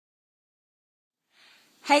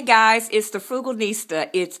Hey guys, it's the Frugalista.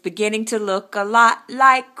 It's beginning to look a lot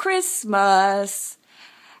like Christmas.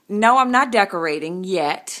 No, I'm not decorating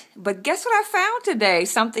yet, but guess what I found today?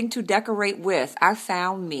 Something to decorate with. I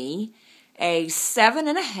found me a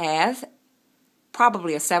 7.5,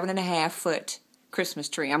 probably a 7.5 foot Christmas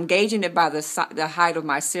tree. I'm gauging it by the height of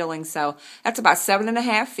my ceiling, so that's about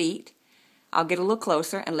 7.5 feet. I'll get a little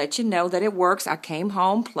closer and let you know that it works. I came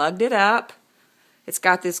home, plugged it up. It's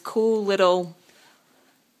got this cool little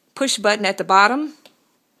push button at the bottom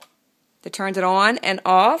that turns it on and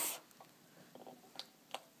off.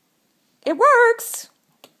 It works.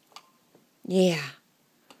 Yeah.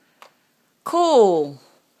 Cool.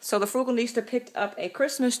 So the Frugalista picked up a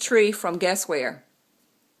Christmas tree from guess where?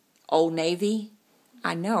 Old Navy.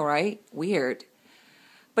 I know, right? Weird.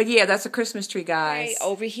 But yeah, that's a Christmas tree, guys. Okay,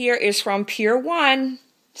 over here is from Pier 1.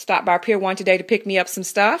 Stopped by Pier 1 today to pick me up some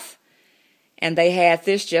stuff. And they had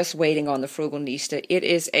this just waiting on the Frugalista. It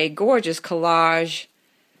is a gorgeous collage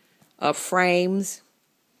of frames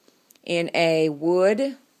in a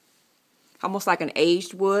wood, almost like an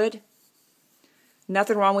aged wood.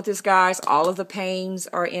 Nothing wrong with this, guys. All of the panes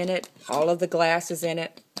are in it. All of the glass is in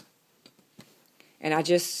it. And I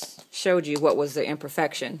just showed you what was the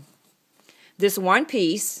imperfection. This one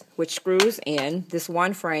piece, which screws in, this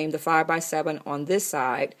one frame, the 5x7 on this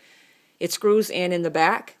side, it screws in the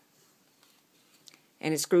back.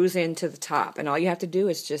 And it screws into the top. And all you have to do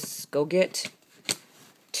is just go get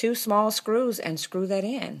 2 small screws and screw that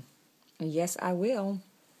in. And yes, I will.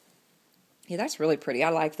 Yeah, that's really pretty. I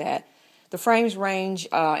like that. The frames range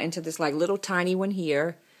into this like little tiny one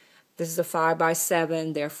here. This is a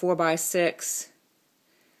 5x7. They're 4x6.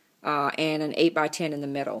 And an 8x10 in the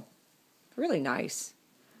middle. Really nice.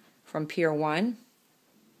 From Pier 1.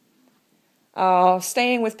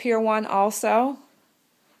 Staying with Pier 1 also.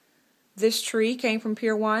 This tree came from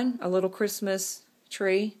Pier 1, a little Christmas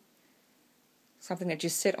tree. Something that you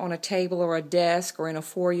sit on a table or a desk or in a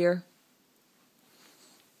foyer.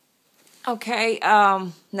 Okay,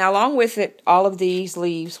 now along with it, all of these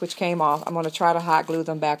leaves which came off, I'm going to try to hot glue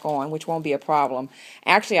them back on, which won't be a problem.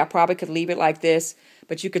 Actually, I probably could leave it like this,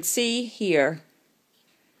 but you could see here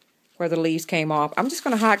where the leaves came off. I'm just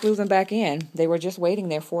going to hot glue them back in. They were just waiting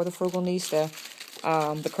there for the Frugalista.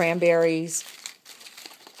 The cranberries.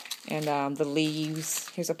 And the leaves.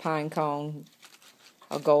 Here's a pine cone,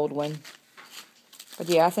 a gold one. But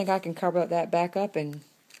yeah, I think I can cover that back up and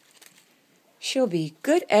she'll be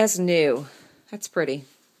good as new. That's pretty.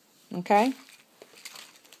 Okay.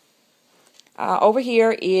 Over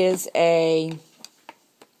here is a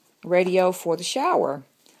radio for the shower.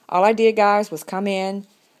 All I did, guys, was come in.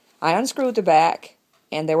 I unscrewed the back,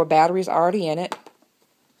 and there were batteries already in it.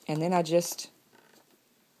 And then I just...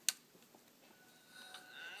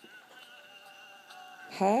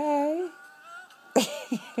 Hey.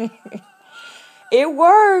 It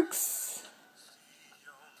works.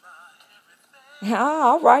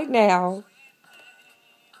 All right now.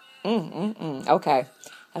 Okay.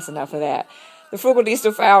 That's enough of that. The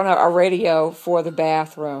Frugalista found a radio for the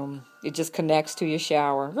bathroom. It just connects to your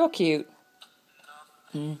shower. Real cute.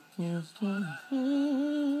 Y'all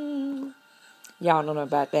don't know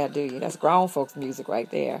about that, do you? That's grown folks music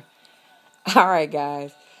right there. All right,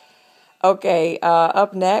 guys. Okay,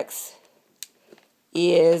 up next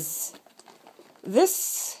is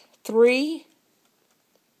this 3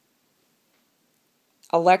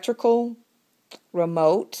 electrical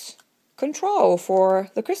remote control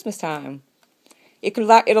for the Christmas time. It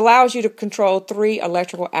allows you to control 3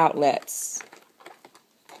 electrical outlets.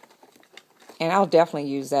 And I'll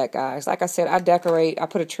definitely use that, guys. Like I said, I decorate. I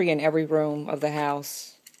put a tree in every room of the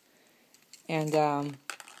house. And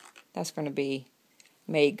that's going to be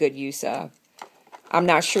made good use of. I'm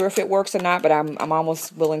not sure if it works or not, but I'm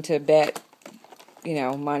almost willing to bet,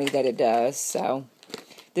 money that it does. So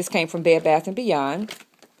this came from Bed Bath & Beyond.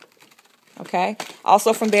 Okay.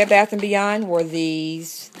 Also from Bed Bath & Beyond were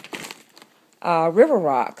these river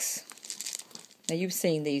rocks. Now you've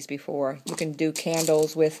seen these before. You can do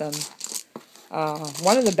candles with them.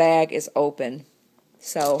 One of the bag is open,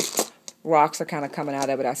 so rocks are kind of coming out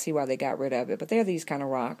of it. I see why they got rid of it, but they're these kind of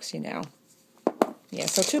rocks, Yeah,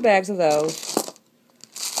 so 2 bags of those.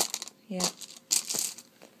 Yeah.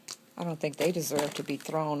 I don't think they deserve to be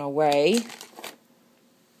thrown away.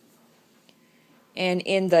 And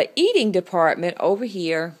in the eating department over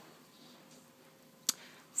here,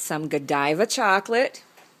 some Godiva chocolate.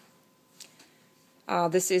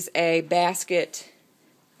 This is a basket,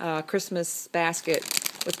 Christmas basket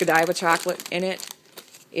with Godiva chocolate in it.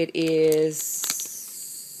 It is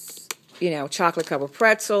chocolate covered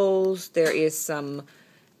pretzels. There is some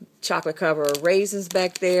chocolate covered raisins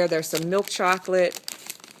back there. There's some milk chocolate.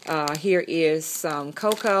 Here is some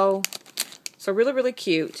cocoa. So really, really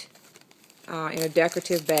cute in a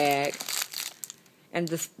decorative bag. And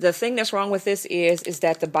the thing that's wrong with this is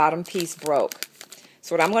that the bottom piece broke.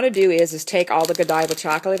 So what I'm going to do is take all the Godiva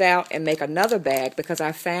chocolate out and make another bag, because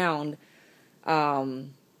I found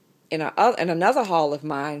in another haul of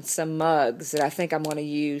mine some mugs that I think I'm going to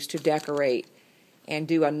use to decorate and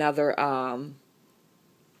do another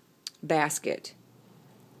basket.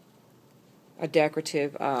 A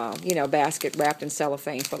decorative, basket wrapped in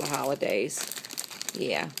cellophane for the holidays.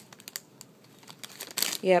 Yeah.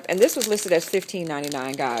 Yep, and this was listed as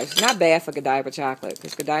 $15.99, guys. Not bad for Godiva chocolate,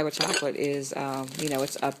 because Godiva chocolate is,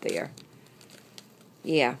 it's up there.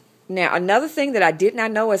 Yeah. Now, another thing that I did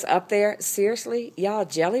not know is up there, seriously, y'all,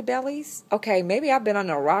 Jelly Bellies? Okay, maybe I've been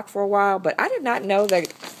on a rock for a while, but I did not know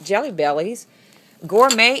that Jelly Bellies,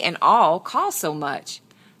 gourmet and all, cost so much.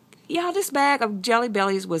 Y'all, this bag of Jelly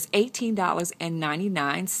Bellies was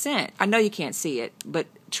 $18.99. I know you can't see it, but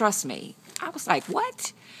trust me. I was like,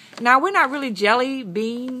 what? Now, we're not really jelly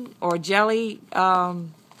bean or jelly,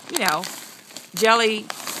 jelly.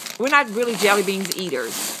 We're not really jelly beans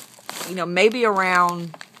eaters. Maybe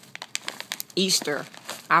around Easter,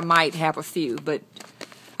 I might have a few, but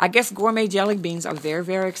I guess gourmet jelly beans are very,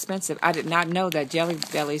 very expensive. I did not know that Jelly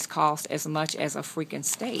Bellies cost as much as a freaking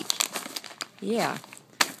steak. Yeah.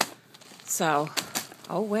 So,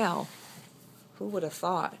 oh well. Who would have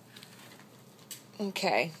thought?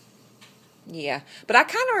 Okay. Yeah. But I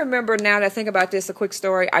kind of remember, now that I think about this, a quick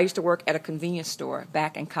story. I used to work at a convenience store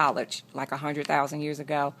back in college, like 100,000 years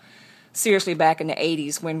ago. Seriously, back in the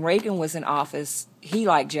 80s, when Reagan was in office, he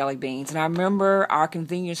liked jelly beans. And I remember our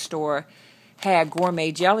convenience store had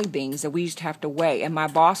gourmet jelly beans that we used to have to weigh. And my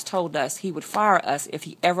boss told us he would fire us if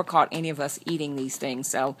he ever caught any of us eating these things.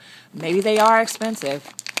 So maybe they are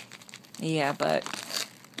expensive. Yeah, but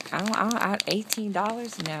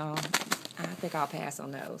 $18? No, I think I'll pass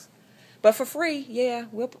on those. But for free, yeah,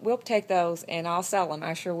 we'll take those, and I'll sell them.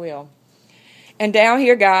 I sure will. And down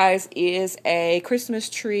here, guys, is a Christmas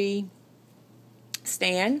tree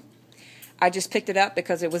stand. I just picked it up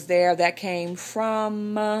because it was there. That came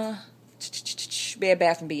from Bed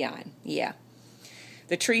Bath & Beyond. Yeah.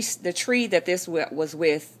 The tree that this was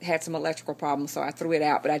with had some electrical problems, so I threw it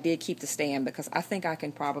out. But I did keep the stand because I think I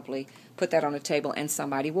can probably put that on the table and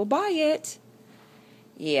somebody will buy it.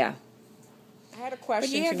 Yeah. I had a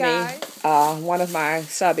question for me. One of my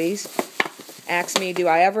subbies asked me, do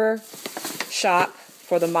I ever shop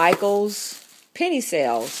for the Michaels penny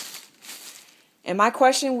sales? And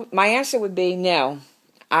my answer would be no.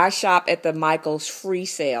 I shop at the Michaels free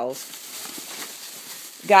sales.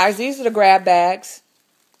 Guys, these are the grab bags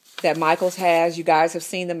that Michaels has. You guys have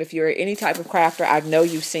seen them. If you're any type of crafter, I know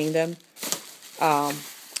you've seen them.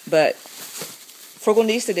 But Frugal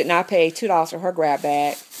Nista did not pay $2 for her grab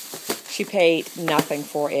bag. She paid nothing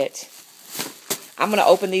for it. I'm going to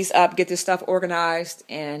open these up, get this stuff organized,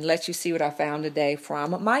 and let you see what I found today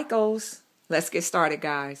from Michaels. Let's get started,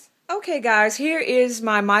 guys. Okay, guys, here is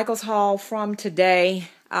my Michaels haul from today.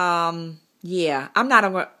 Yeah, I'm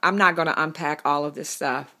not going to unpack all of this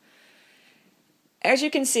stuff. As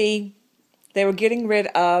you can see, they were getting rid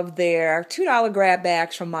of their $2 grab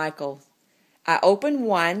bags from Michaels. I opened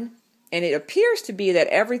one, and it appears to be that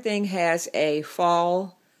everything has a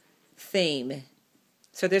fall theme.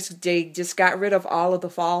 So they just got rid of all of the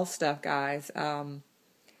fall stuff, guys.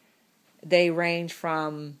 They range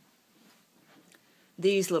from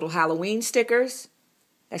these little Halloween stickers.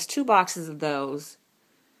 That's 2 boxes of those.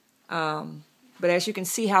 But as you can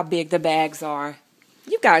see how big the bags are.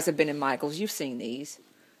 You guys have been in Michaels. You've seen these.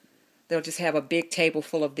 They'll just have a big table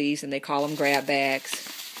full of these, and they call them grab bags.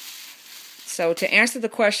 So to answer the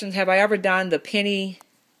question, have I ever done the penny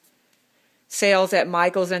sales at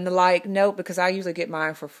Michaels and the like? Nope, because I usually get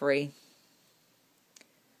mine for free.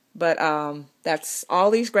 But that's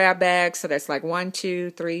all these grab bags. So that's like 1, 2,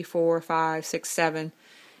 3, 4, 5, 6, 7.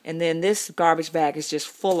 And then this garbage bag is just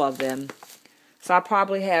full of them. So I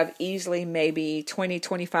probably have easily maybe 20,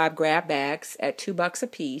 25 grab bags at $2 a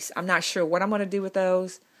piece. I'm not sure what I'm going to do with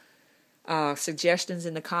those. Suggestions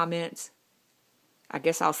in the comments. I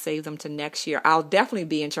guess I'll save them to next year. I'll definitely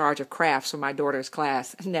be in charge of crafts for my daughter's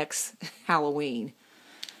class next Halloween.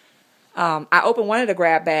 I opened one of the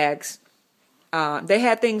grab bags. They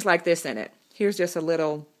had things like this in it. Here's just a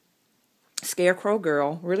little scarecrow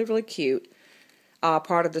girl. Really, really cute.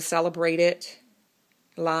 Part of the Celebrated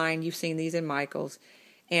line. You've seen these in Michaels.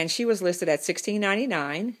 And she was listed at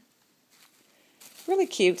 $16.99. Really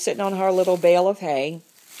cute, sitting on her little bale of hay.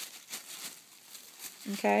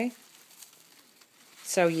 Okay.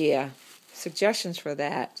 So yeah, suggestions for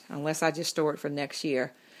that, unless I just store it for next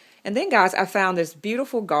year. And then, guys, I found this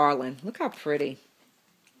beautiful garland. Look how pretty.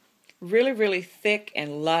 Really, really thick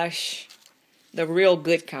and lush. The real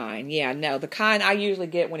good kind. Yeah, no, the kind I usually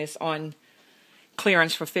get when it's on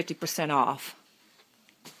clearance for 50% off.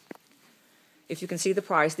 If you can see the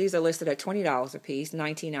price, these are listed at $20 a piece,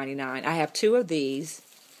 $19.99. I have 2 of these.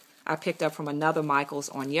 I picked up from another Michael's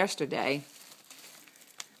on yesterday.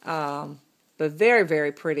 But very,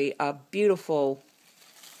 very pretty. A beautiful,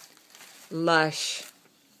 lush.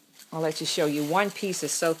 I'll let you show you. One piece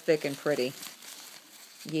is so thick and pretty.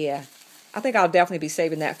 Yeah. I think I'll definitely be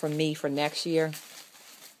saving that for me for next year.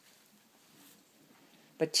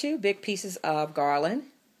 But 2 big pieces of garland.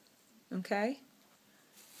 Okay.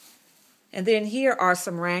 And then here are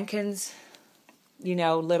some rankins. You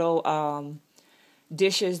know, little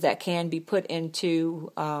dishes that can be put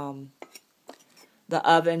into the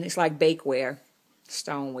oven. It's like bakeware,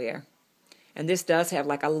 stoneware. And this does have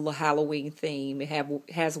like a little Halloween theme. It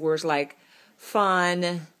has words like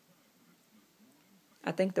fun.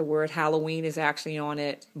 I think the word Halloween is actually on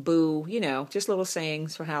it. Boo, you know, just little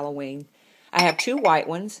sayings for Halloween. I have 2 white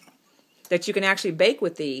ones that you can actually bake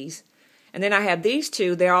with these. And then I have these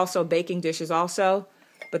 2. They're also baking dishes also.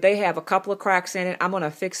 But they have a couple of cracks in it. I'm going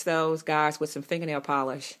to fix those, guys, with some fingernail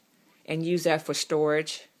polish. And use that for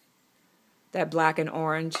storage. That black and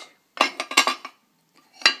orange.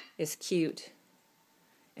 It's cute.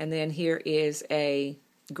 And then here is a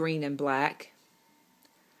green and black.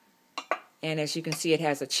 And as you can see, it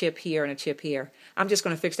has a chip here and a chip here. I'm just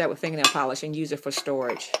going to fix that with fingernail polish and use it for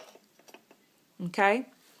storage. Okay.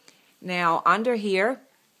 Now, under here,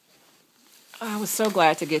 I was so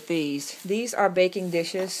glad to get these. These are baking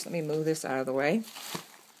dishes. Let me move this out of the way.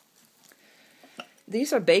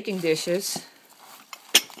 These are baking dishes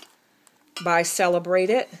by Celebrate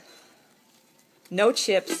It. No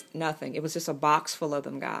chips, nothing. It was just a box full of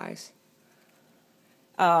them, guys.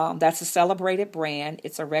 That's a Celebrated brand.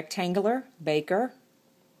 It's a rectangular baker.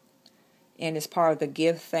 And it's part of the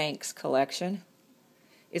Give Thanks collection.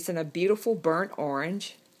 It's in a beautiful burnt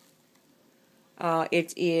orange.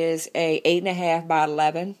 It is a 8.5 by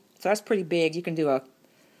 11. So that's pretty big. You can do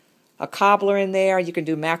a cobbler in there. You can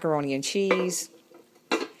do macaroni and cheese.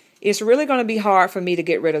 It's really going to be hard for me to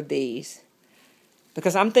get rid of these.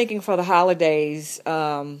 Because I'm thinking for the holidays,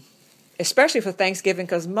 especially for Thanksgiving,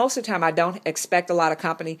 because most of the time I don't expect a lot of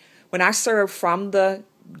company. When I serve from the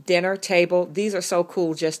dinner table, these are so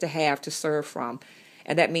cool just to have to serve from.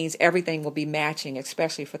 And that means everything will be matching,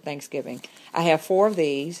 especially for Thanksgiving. I have 4 of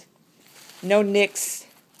these. No nicks,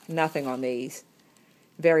 nothing on these.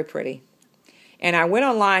 Very pretty. And I went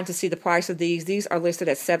online to see the price of these. These are listed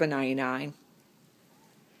at $7.99.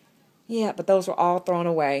 Yeah, but those were all thrown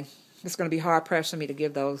away. It's going to be hard-pressed for me to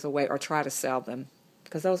give those away or try to sell them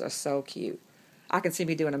because those are so cute. I can see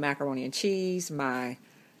me doing a macaroni and cheese, my,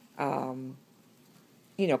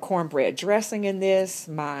 cornbread dressing in this,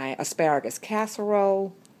 my asparagus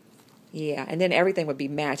casserole. Yeah, and then everything would be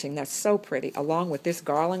matching. That's so pretty. Along with this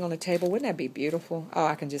garland on the table. Wouldn't that be beautiful? Oh,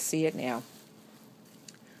 I can just see it now.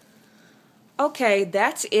 Okay,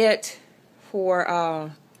 that's it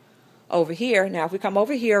for over here. Now, if we come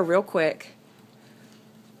over here real quick,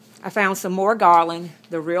 I found some more garland,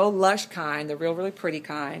 the real lush kind, the real really pretty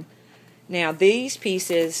kind. Now, these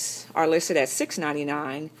pieces are listed at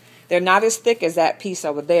 $6.99. They're not as thick as that piece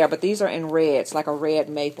over there, but these are in reds, like a red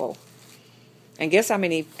maple. And guess how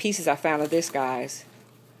many pieces I found of this, guys?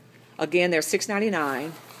 Again, they're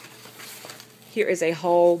 $6.99. Here is a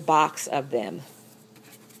whole box of them.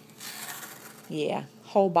 Yeah,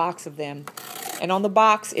 whole box of them. And on the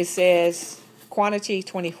box, it says quantity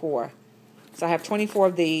 24. So I have 24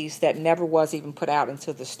 of these that never was even put out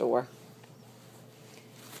into the store.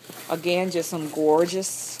 Again, just some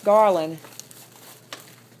gorgeous garland.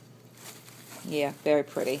 Yeah, very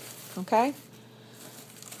pretty. Okay.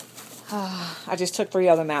 I just took 3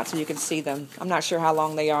 of them out so you can see them. I'm not sure how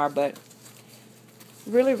long they are, but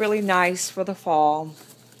really, really nice for the fall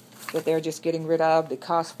that they're just getting rid of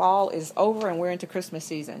because fall is over and we're into Christmas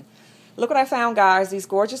season. Look what I found, guys. These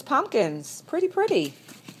gorgeous pumpkins. Pretty, pretty.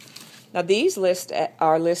 Now, these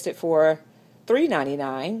are listed for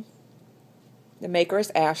 $3.99. The maker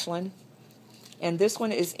is Ashland. And this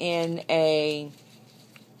one is in a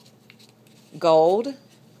gold.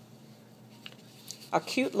 A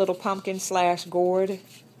cute little pumpkin / gourd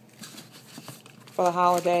for the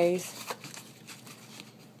holidays.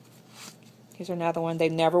 Here's another one. They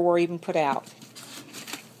never were even put out.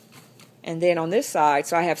 And then on this side,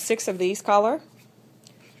 so I have 6 of these color.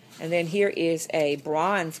 And then here is a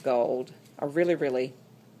bronze gold, a really, really,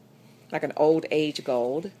 like an old age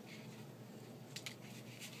gold.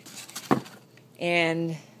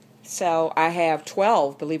 And So I have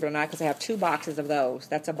 12, believe it or not, because I have 2 boxes of those.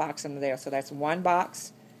 That's a box under there. So that's 1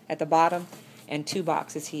 box at the bottom and 2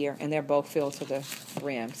 boxes here, and they're both filled to the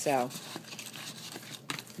brim. So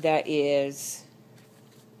that is,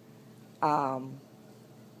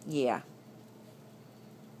 yeah.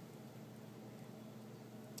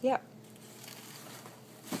 Yep.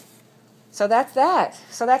 So that's that.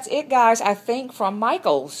 So that's it, guys, I think, from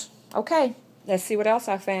Michael's. Okay, let's see what else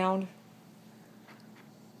I found.